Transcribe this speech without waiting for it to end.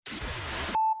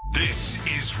This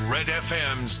is Red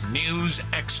FM's News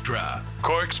Extra,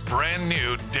 Cork's brand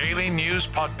new daily news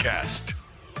podcast.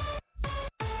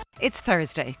 It's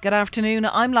Thursday. Good afternoon.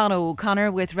 I'm Lana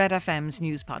O'Connor with Red FM's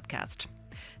News Podcast.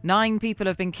 9 people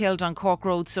have been killed on Cork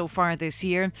roads so far this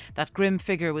year. That grim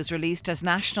figure was released as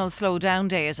National Slow Down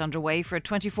Day is underway for a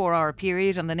 24-hour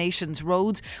period on the nation's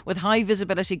roads, with high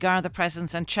visibility Garda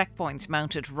presence and checkpoints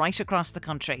mounted right across the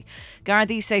country.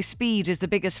 Gardaí say speed is the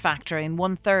biggest factor in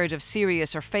 1/3 of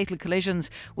serious or fatal collisions,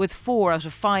 with 4 out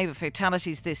of 5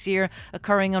 fatalities this year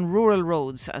occurring on rural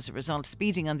roads. As a result,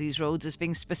 speeding on these roads is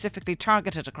being specifically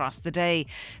targeted across the day.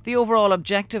 The overall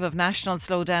objective of National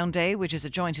Slow Down Day, which is a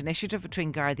joint initiative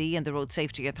between Gardaí and the Road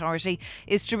Safety Authority,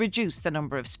 is to reduce the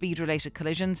number of speed-related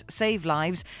collisions, save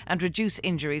lives and reduce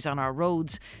injuries on our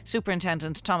roads.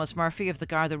 Superintendent Thomas Murphy of the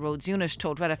Garda Roads Unit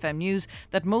told Red FM News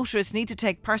that motorists need to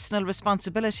take personal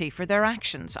responsibility for their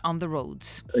actions on the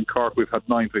roads. In Cork we've had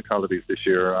 9 fatalities this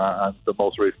year, and the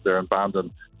most recent there in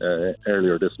Bandon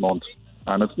earlier this month,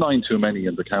 and it's 9 too many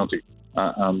in the county,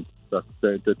 and that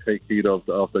they take heed of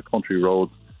the country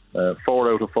roads.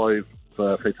 4 out of 5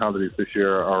 fatalities this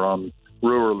year are on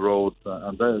rural roads,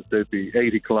 and they'd be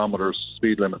 80 kilometres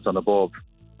speed limits and above.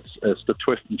 It's the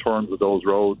twists and turns of those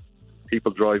roads,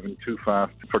 people driving too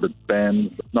fast for the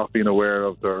bends, not being aware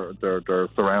of their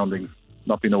surroundings,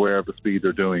 not being aware of the speed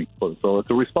they're doing. So it's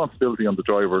a responsibility on the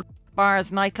driver.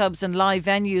 Bars, nightclubs and live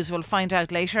venues will find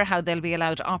out later how they'll be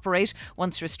allowed to operate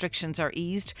once restrictions are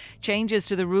eased. Changes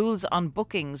to the rules on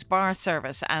bookings, bar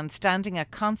service and standing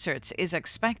at concerts is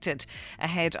expected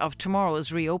ahead of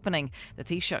tomorrow's reopening. The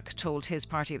Taoiseach told his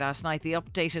party last night the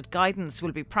updated guidance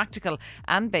will be practical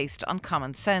and based on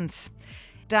common sense.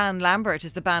 Dan Lambert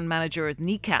is the band manager at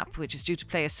Kneecap, which is due to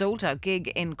play a sold-out gig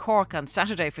in Cork on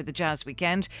Saturday for the Jazz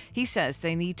Weekend. He says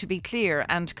they need to be clear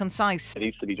and concise. It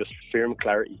needs to be just firm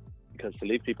clarity, because to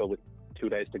leave people with 2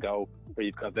 days to go, where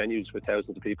you've got venues with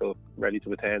thousands of people ready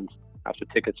to attend, after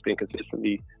tickets being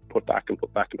consistently put back, and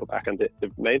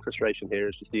the main frustration here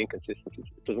is just the inconsistency.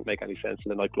 It doesn't make any sense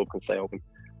that a nightclub can stay open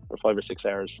for 5 or 6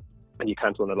 hours and you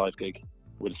can't run a live gig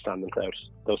with a standing crowd.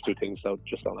 Those two things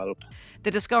just don't add up. The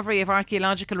discovery of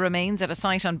archaeological remains at a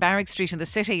site on Barrack Street in the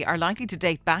city are likely to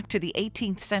date back to the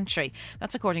 18th century.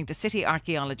 That's according to city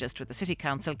archaeologist with the City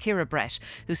Council, Ciara Brett,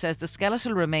 who says the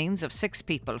skeletal remains of 6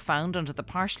 people found under the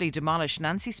partially demolished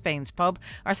Nancy Spain's pub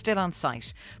are still on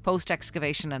site.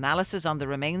 Post-excavation analysis on the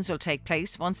remains will take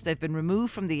place once they've been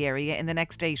removed from the area in the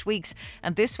next 8 weeks,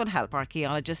 and this will help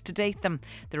archaeologists to date them.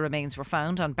 The remains were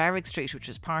found on Barrack Street, which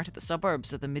is part of the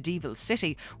suburbs of the medieval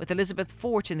city, with Elizabeth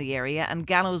Fort in the area and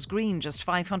Gallows Green just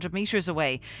 500 metres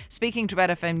away. Speaking to Red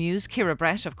FM News, Ciara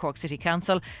Brett of Cork City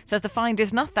Council says the find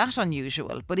is not that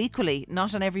unusual, but equally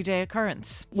not an everyday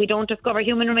occurrence. We don't discover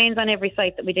human remains on every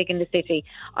site that we dig in the city.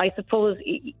 I suppose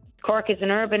Cork is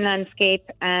an urban landscape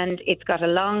and it's got a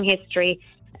long history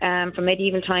from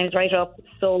medieval times right up,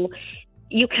 so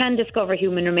you can discover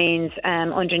human remains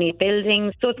underneath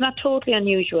buildings, so it's not totally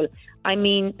unusual. I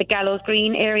mean, the Gallows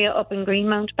Green area up in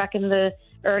Greenmount back in the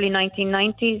early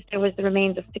 1990s, there was the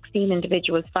remains of 16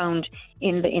 individuals found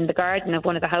in the garden of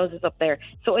one of the houses up there.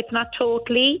 So it's not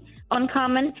totally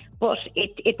uncommon, but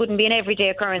it wouldn't be an everyday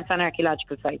occurrence on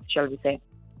archaeological sites, shall we say.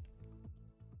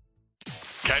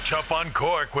 Catch up on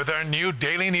Cork with our new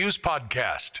daily news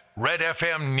podcast, Red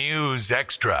FM News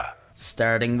Extra.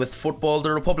 Starting with football,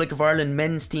 the Republic of Ireland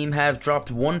men's team have dropped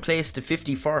 1 place to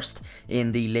 51st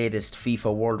in the latest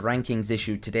FIFA World Rankings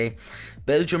issued today.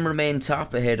 Belgium remain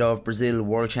top ahead of Brazil,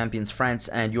 world champions France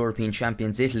and European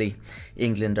champions Italy.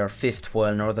 England are 5th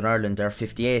while Northern Ireland are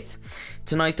 58th.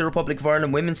 Tonight the Republic of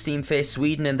Ireland women's team face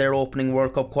Sweden in their opening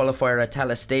World Cup qualifier at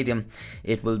Tallaght Stadium.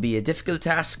 It will be a difficult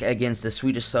task against the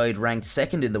Swedish side ranked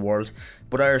 2nd in the world,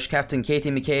 but Irish captain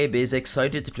Katie McCabe is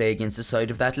excited to play against a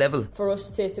side of that level. For us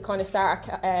to kind of start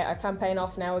a campaign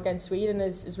off now against Sweden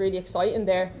is really exciting.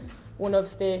 They're one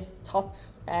of the top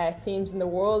teams in the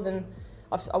world, and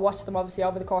I watched them obviously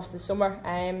over the course of the summer,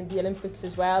 the Olympics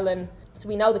as well, and so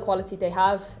we know the quality they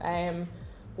have.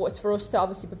 But it's for us to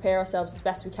obviously prepare ourselves as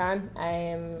best we can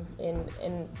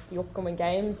in the upcoming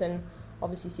games, and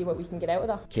obviously see what we can get out of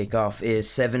that. Kick-off is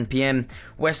 7pm.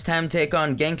 West Ham take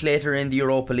on Genk later in the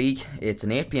Europa League. It's an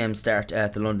 8pm start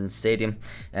at the London Stadium.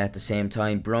 At the same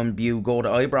time, Brøndby go to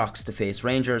Ibrox to face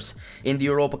Rangers. In the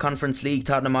Europa Conference League,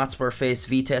 Tottenham Hotspur face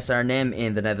Vitesse Arnhem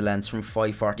in the Netherlands from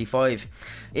 5:45.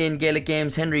 In Gaelic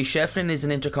games, Henry Shefflin is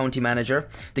an inter-county manager.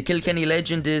 The Kilkenny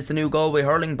legend is the new Galway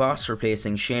hurling boss,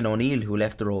 replacing Shane O'Neill, who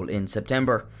left the role in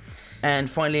September. And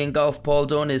finally in golf, Paul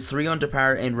Dunne is 3 under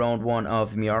par in round 1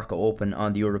 of the Mallorca Open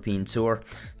on the European Tour.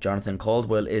 Jonathan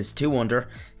Caldwell is 2 under.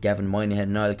 Gavin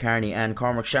Moynihan, Niall Carney and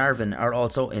Cormac Sharvin are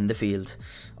also in the field.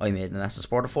 I'm Aidan, and that's the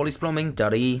sport of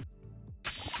Foley'sPlumbing.ie.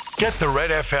 Get the Red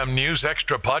FM News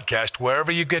Extra podcast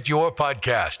wherever you get your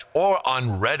podcast or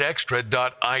on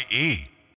redextra.ie.